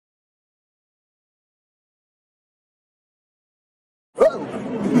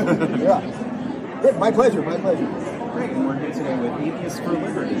Yeah. Good. My pleasure. My pleasure. Great. And we're here today with Atheists for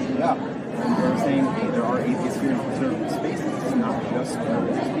Liberty. Yeah. And we're saying, hey, there are atheists here in conservative spaces. It's not just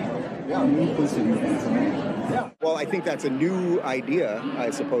religious people. Yeah. Inclusive movement for many. Yeah. Well, I think that's a new idea, I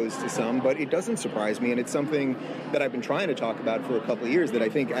suppose, to some, but it doesn't surprise me, and it's something that I've been trying to talk about for a couple of years, that I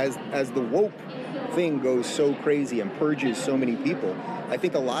think as the woke thing goes so crazy and purges so many people, I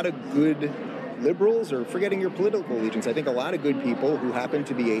think a lot of good liberals, or forgetting your political allegiance, I think a lot of good people who happen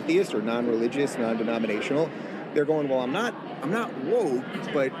to be atheists or non-religious, non-denominational, they're going, well, I'm not woke,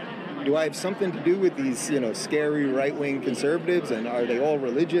 but do I have something to do with these, scary right-wing conservatives, and are they all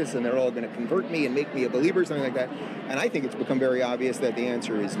religious, and they're all going to convert me and make me a believer, something like that? And I think it's become very obvious that the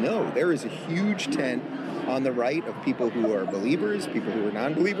answer is no. There is a huge tent on the right of people who are believers, people who are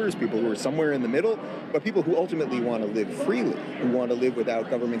non-believers, people who are somewhere in the middle, but people who ultimately want to live freely, who want to live without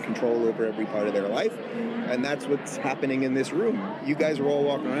government control over every part of their life. And that's what's happening in this room. You guys are all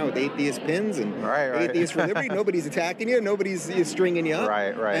walking around with atheist pins and atheists for liberty. Nobody's attacking you. Nobody's stringing you up.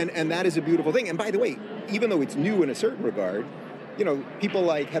 Right. And that is a beautiful thing. And by the way, even though it's new in a certain regard, people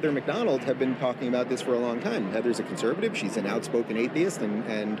like Heather McDonald have been talking about this for a long time. Heather's a conservative. She's an outspoken atheist.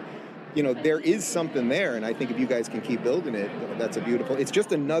 And there is something there. And I think if you guys can keep building it, that's a beautiful... It's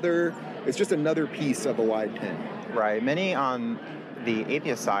just another piece of a wide tent. Right. Many on the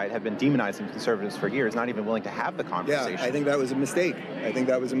atheist side have been demonizing conservatives for years, not even willing to have the conversation. Yeah, I think that was a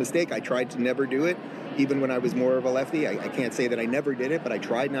mistake. I tried to never do it, even when I was more of a lefty. I can't say that I never did it, but I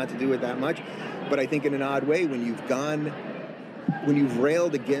tried not to do it that much. But I think in an odd way, when you've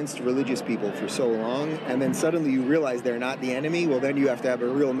railed against religious people for so long, and then suddenly you realize they're not the enemy, well, then you have to have a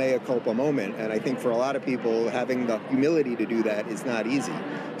real mea culpa moment. And I think for a lot of people, having the humility to do that is not easy.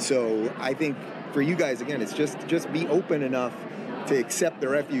 So I think for you guys, again, it's just be open enough to accept the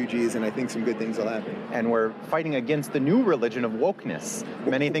refugees, and I think some good things will happen. And we're fighting against the new religion of wokeness.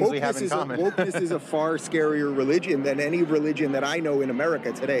 Many things we have in common. Wokeness is a far scarier religion than any religion that I know in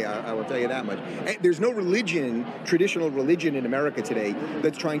America today, I will tell you that much. And there's no traditional religion in America today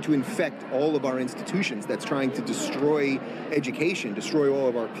that's trying to infect all of our institutions, that's trying to destroy education, destroy all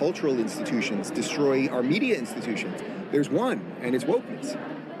of our cultural institutions, destroy our media institutions. There's one, and it's wokeness.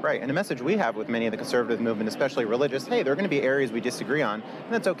 Right, and the message we have with many of the conservative movement, especially religious, hey, there are going to be areas we disagree on,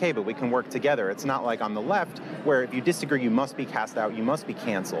 and that's okay, but we can work together. It's not like on the left, where if you disagree, you must be cast out, you must be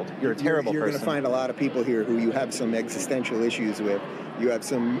canceled. You're a terrible person. You're going to find a lot of people here who you have some existential issues with. You have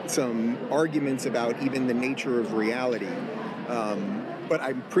some arguments about even the nature of reality. But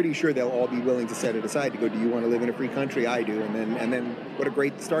I'm pretty sure they'll all be willing to set it aside to go, do you want to live in a free country? I do. And then what a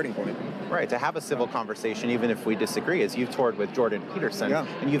great starting point. Right, to have a civil conversation, even if we disagree, as you've toured with Jordan Peterson,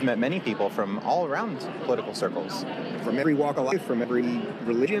 and you've met many people from all around political circles. From every walk of life, from every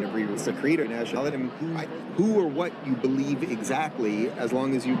religion, every creed or nationality, who or what you believe exactly, as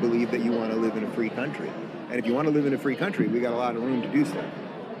long as you believe that you want to live in a free country. And if you want to live in a free country, we got a lot of room to do so.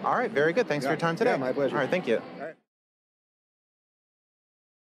 All right, very good. Thanks for your time today. Yeah, my pleasure. All right, thank you. All right.